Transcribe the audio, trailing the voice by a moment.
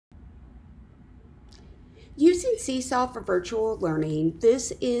Using Seesaw for virtual learning,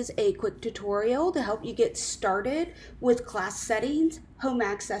 this is a quick tutorial to help you get started with class settings, home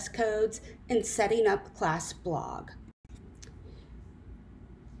access codes, and setting up class blog.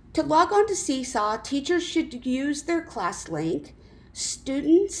 To log on to Seesaw, teachers should use their class link.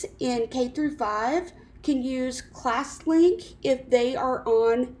 Students in K through 5 can use ClassLink if they are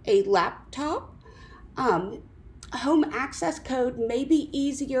on a laptop. Home access code may be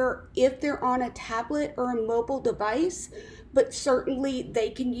easier if they're on a tablet or a mobile device, but certainly they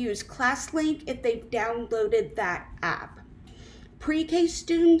can use ClassLink if they've downloaded that app. Pre-K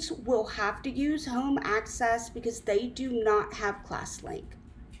students will have to use home access because they do not have ClassLink.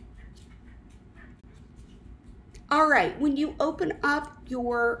 All right, when you open up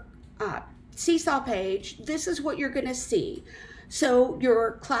your Seesaw page, this is what you're going to see. So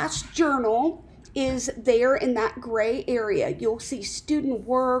your class journal is there in that gray area. You'll see student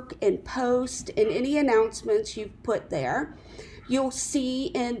work and post and any announcements you've put there. You'll see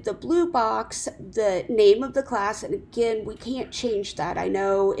in the blue box the name of the class, and again, we can't change that. I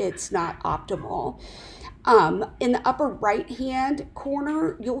know it's not optimal. In the upper right hand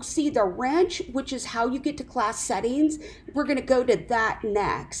corner, you'll see the wrench, which is how you get to class settings. We're going to go to that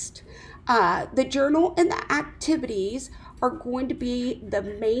next. The journal and the activities are going to be the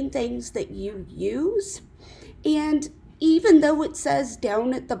main things that you use. And even though it says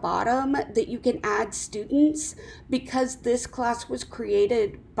down at the bottom that you can add students, because this class was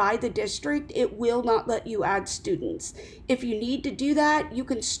created by the district, it will not let you add students. If you need to do that, you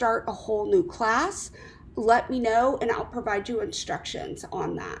can start a whole new class. Let me know and I'll provide you instructions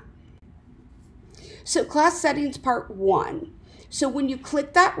on that. So class settings part 1. So when you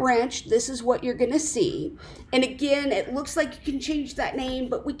click that wrench, this is what you're going to see. And again, it looks like you can change that name,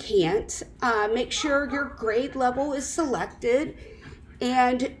 but we can't. Make sure your grade level is selected.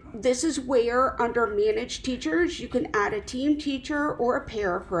 And this is where under Manage Teachers, you can add a team teacher or a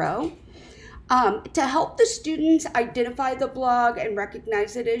parapro. To help the students identify the blog and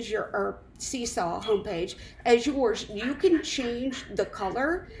recognize it as your Seesaw homepage as yours, you can change the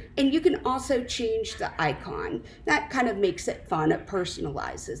color and you can also change the icon. That kind of makes it fun. It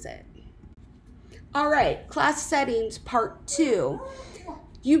personalizes it. All right, class settings part 2.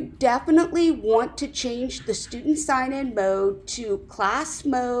 You definitely want to change the student sign-in mode to class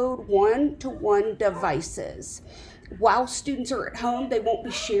mode 1-to-1 devices. While students are at home, they won't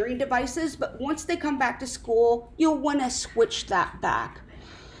be sharing devices, but once they come back to school, you'll want to switch that back.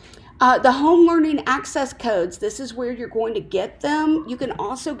 The home learning access codes, this is where you're going to get them. You can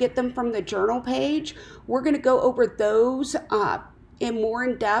also get them from the journal page. We're going to go over those more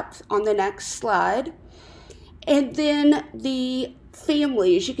in depth on the next slide. And then the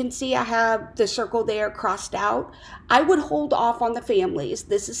families, you can see I have the circle there crossed out. I would hold off on the families.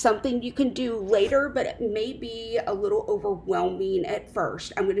 This is something you can do later, but it may be a little overwhelming at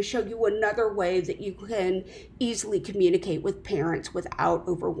first. I'm going to show you another way that you can easily communicate with parents without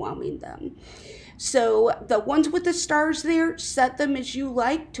overwhelming them. So the ones with the stars there, set them as you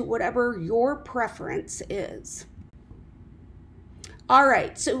like to whatever your preference is. All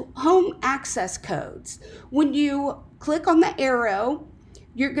right, so home access codes. When you click on the arrow,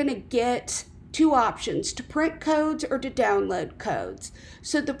 you're going to get 2 options, to print codes or to download codes.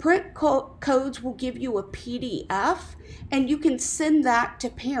 So the print codes will give you a PDF and you can send that to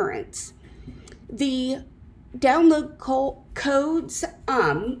parents. The download codes,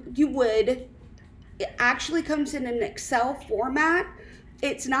 it actually comes in an Excel format.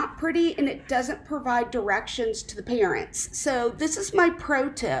 It's not pretty and it doesn't provide directions to the parents. So this is my pro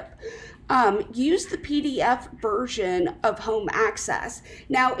tip. Use the PDF version of home access.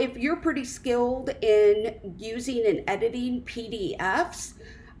 Now, if you're pretty skilled in using and editing PDFs,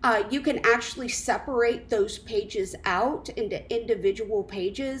 you can actually separate those pages out into individual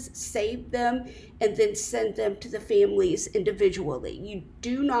pages, save them, and then send them to the families individually. You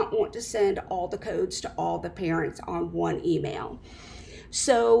do not want to send all the codes to all the parents on one email.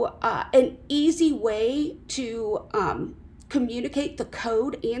 So an easy way to communicate the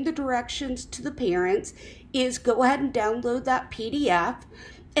code and the directions to the parents is go ahead and download that PDF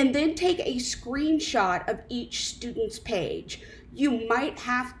and then take a screenshot of each student's page. You might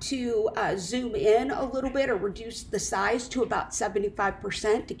have to zoom in a little bit or reduce the size to about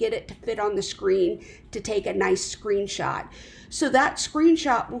 75% to get it to fit on the screen to take a nice screenshot. So that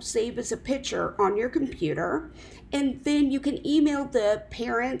screenshot will save as a picture on your computer, and then you can email the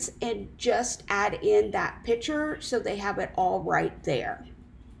parents and just add in that picture so they have it all right there.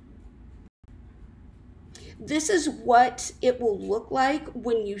 This is what it will look like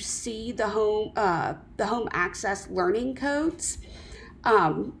when you see the home access learning codes.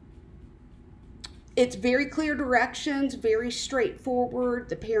 It's very clear directions, very straightforward.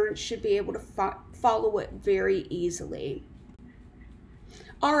 The parents should be able to follow it very easily.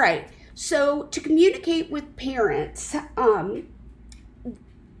 All right, so to communicate with parents,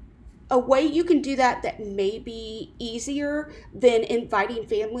 a way you can do that may be easier than inviting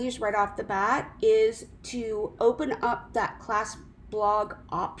families right off the bat is to open up that class blog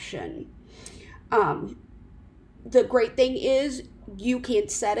option. The great thing is you can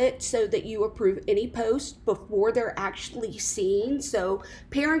set it so that you approve any post before they're actually seen. So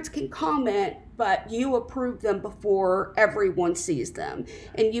parents can comment, but you approve them before everyone sees them.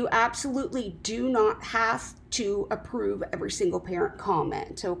 And you absolutely do not have to approve every single parent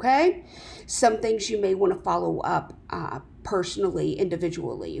comment, okay? Some things you may want to follow up personally,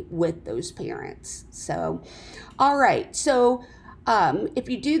 individually with those parents. So, all right. So if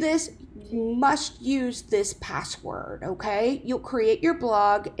you do this, you must use this password, okay? You'll create your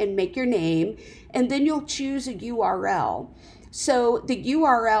blog and make your name, and then you'll choose a URL. So the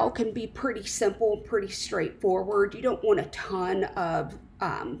URL can be pretty simple, pretty straightforward. You don't want a ton of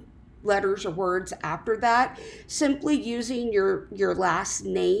letters or words after that. Simply using your last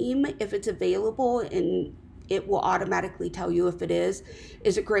name, if it's available, and it will automatically tell you if it is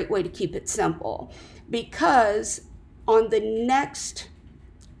a great way to keep it simple. Because on the next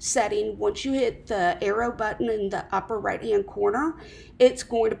setting, once you hit the arrow button in the upper right hand corner, it's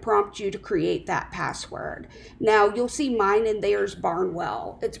going to prompt you to create that password. Now you'll see mine and theirs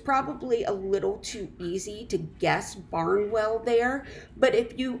Barnwell. It's probably a little too easy to guess Barnwell there, but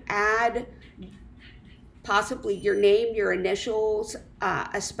if you add possibly your name, your initials,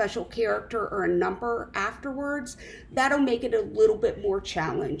 a special character or a number afterwards, that'll make it a little bit more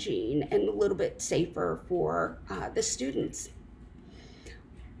challenging and a little bit safer for the students.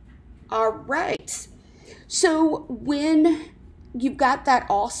 All right, so when you've got that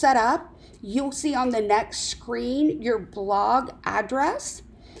all set up, you'll see on the next screen your blog address,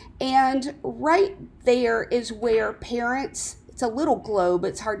 and right there is where parents, it's a little globe,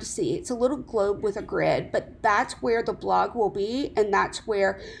 it's hard to see, it's a little globe with a grid, but that's where the blog will be, and that's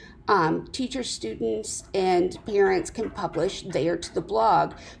where teachers, students, and parents can publish there to the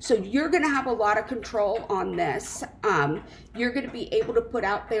blog. So you're going to have a lot of control on this. You're going to be able to put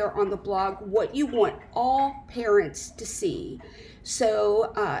out there on the blog what you want all parents to see.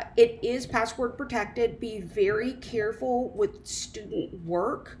 So it is password protected. Be very careful with student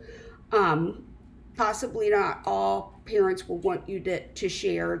work. Possibly not all parents will want you to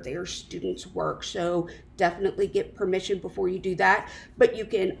share their students' work, so definitely get permission before you do that. But you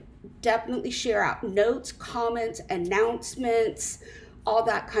can definitely share out notes, comments, announcements, all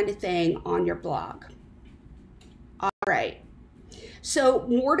that kind of thing on your blog. All right, so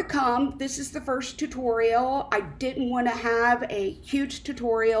more to come. This is the first tutorial. I didn't want to have a huge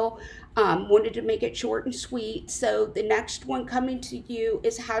tutorial. Wanted to make it short and sweet. So the next one coming to you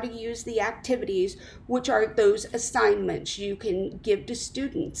is how to use the activities, which are those assignments you can give to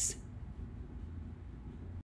students.